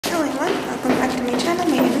to my channel.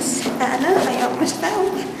 My name is Anna. I almost fell.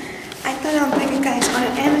 I thought I'll bring you guys on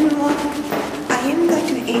an errand walk. I am going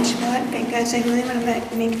to ERRAND because I really want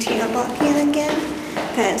to make tea about here again,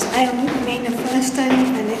 because I only made the first time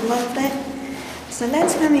and I loved it. So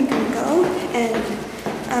that's where we can go, and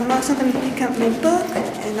I'm also going to pick up my book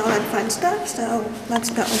and all that fun stuff, so let's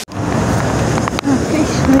go. Okay,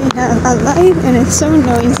 we have a light and it's so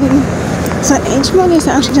noisy. So ERRAND is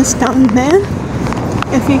actually just down there.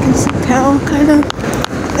 If you can tell, kind of,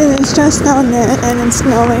 it is just down there and it's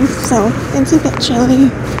snowing, so it's a bit chilly,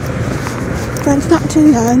 but it's not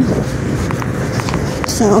too bad.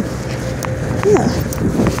 So, yeah.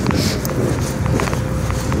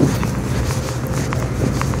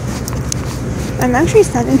 I'm actually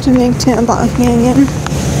starting to make tea about here again.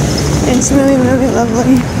 It's really, really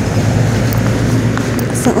lovely.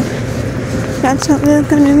 So, that's what we're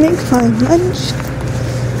gonna make for lunch.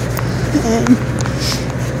 And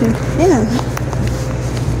yeah.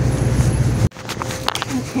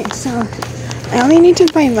 Okay, so I only need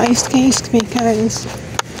to buy rice cakes because,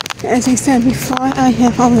 as I said before, I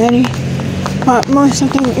have already bought most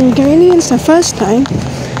of the ingredients the first time.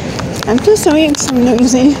 I'm so sorry it's so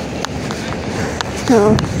noisy.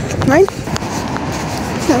 So right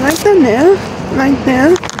down there, right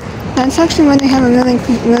there, that's actually where they have a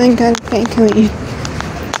really good bakery.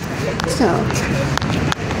 So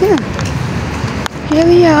yeah. Here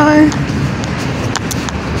we are.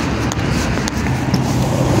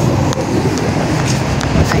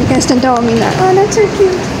 I guess the dog mean that. Oh, that's so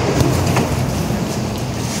cute.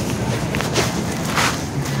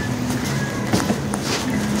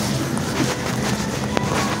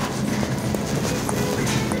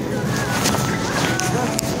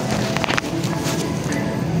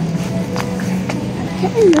 I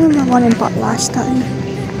can't remember what I bought last time.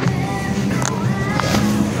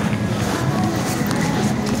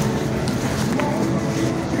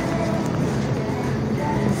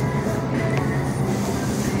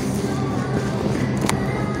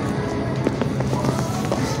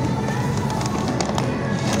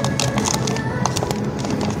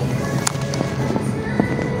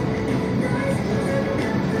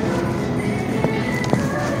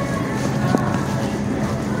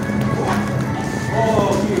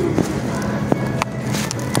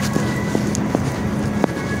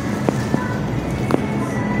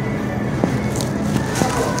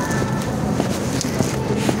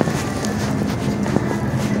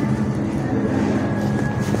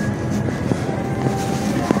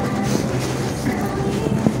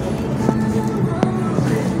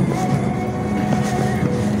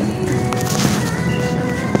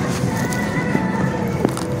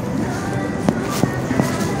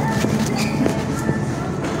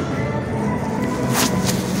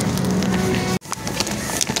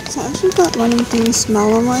 So I actually got one of these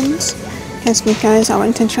smaller ones just because I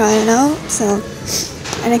want to try it out. So,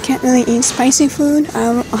 and I can't really eat spicy food.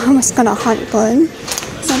 I almost got a heartburn.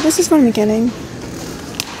 So this is what I'm getting.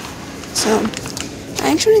 So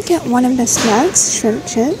I actually get one of the snacks, shrimp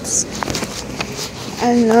chips.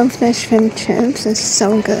 I love the shrimp chips. It's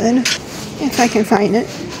so good. If I can find it.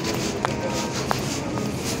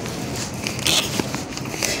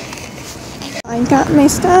 I got my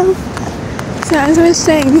stuff. So as I was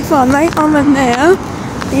saying before, right over there,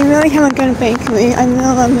 they really have a good bakery. I really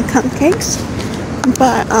love the cupcakes.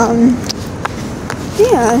 But,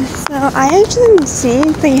 yeah, so I actually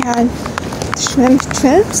received they had shrimp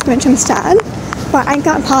chips, which I'm sad. But I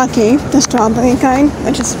got Pocky, the strawberry kind,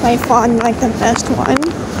 which is by far like the best one.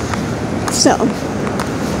 So,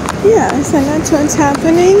 yeah, so that's what's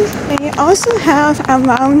happening. They also have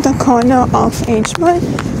around the corner of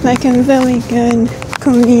ERRAND, like a really good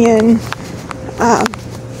Korean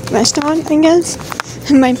restaurant, I guess.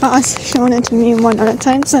 And my boss showed it to me one other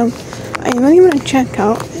time, so I really want to check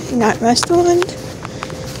out that restaurant.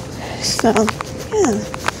 So, yeah.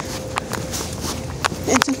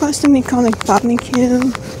 It's supposed to be called like barbecue.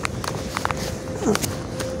 Oh.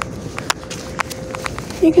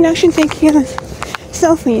 You can actually take your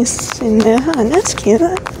selfies in there, huh? That's cute.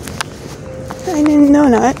 I didn't know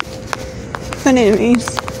that. But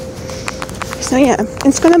anyways. So yeah,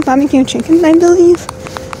 it's got a barbecue chicken, I believe.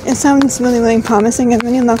 It sounds really, really promising. I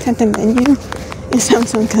really looked at the menu. It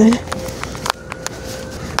sounds so good.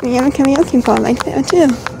 We have a karaoke bar right there too.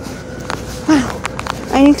 Wow,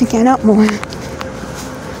 I need to get up more.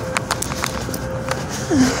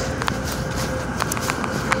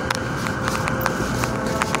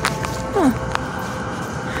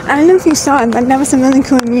 I don't know if you saw it, but that was a really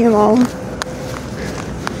cool mural.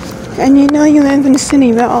 And you know you live in a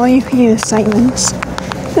city where all you hear is silence.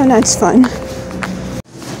 So that's fun.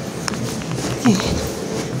 Okay.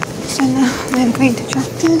 So so now I'm going to drop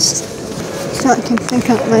this so I can pick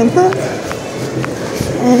up my book,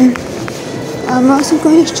 and I'm also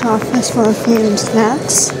going to shop this for a few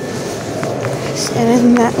snacks,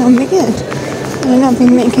 and that will be it. And I'll be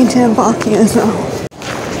making teriyaki as well.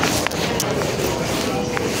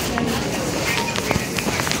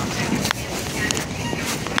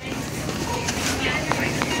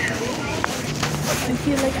 I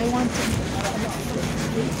feel like I want to.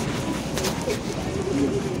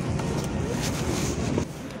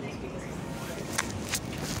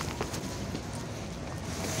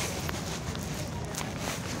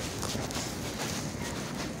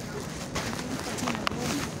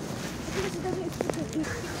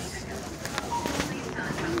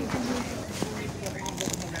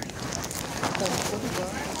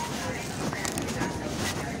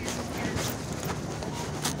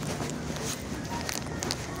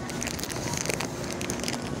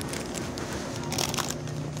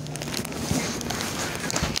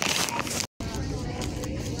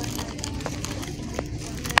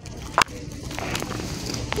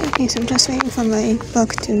 Okay, so I'm just waiting for my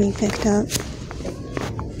book to be picked up.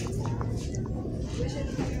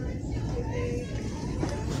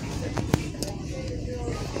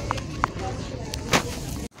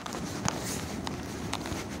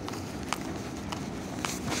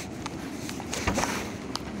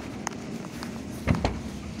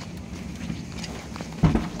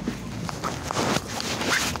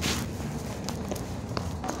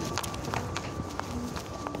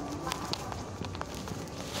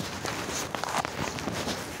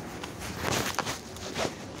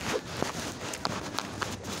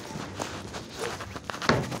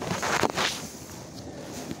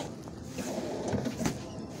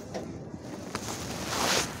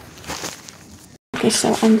 Okay,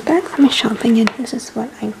 so I'm back from shopping and this is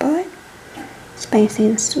what I bought. Spicy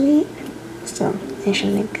and sweet, so it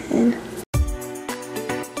should be good.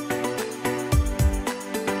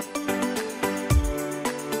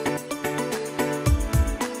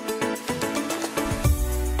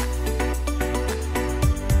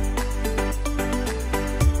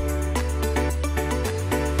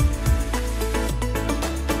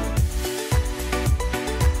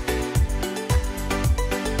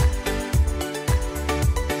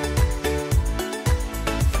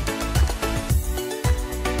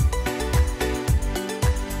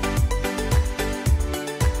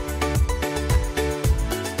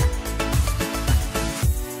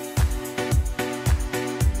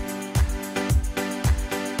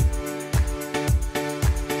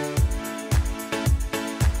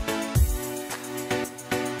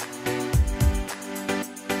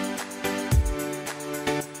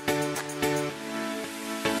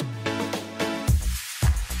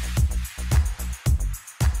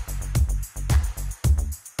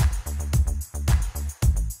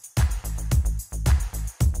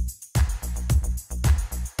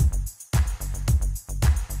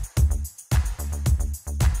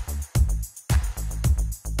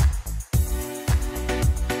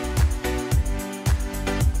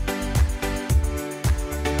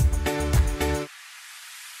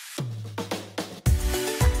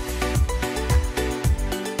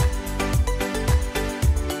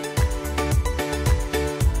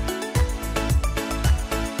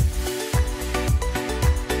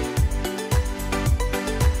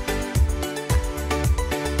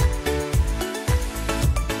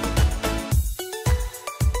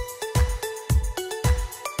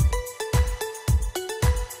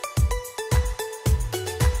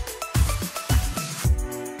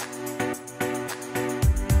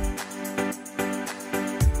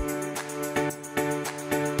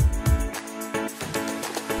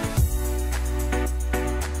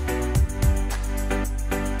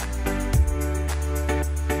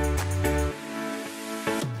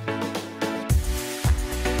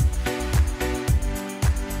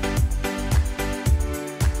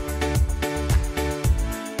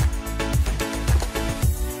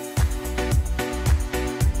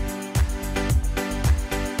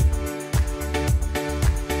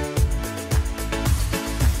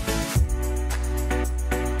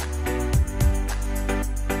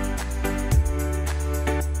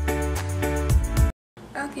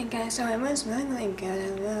 Okay guys, so it was really good.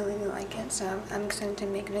 I really like it, so I'm excited to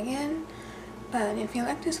make it again. But if you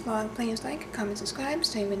like this vlog, please like, comment, subscribe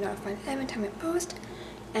so you'll be notified every time I post.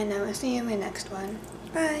 And I will see you in my next one.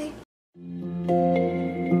 Bye!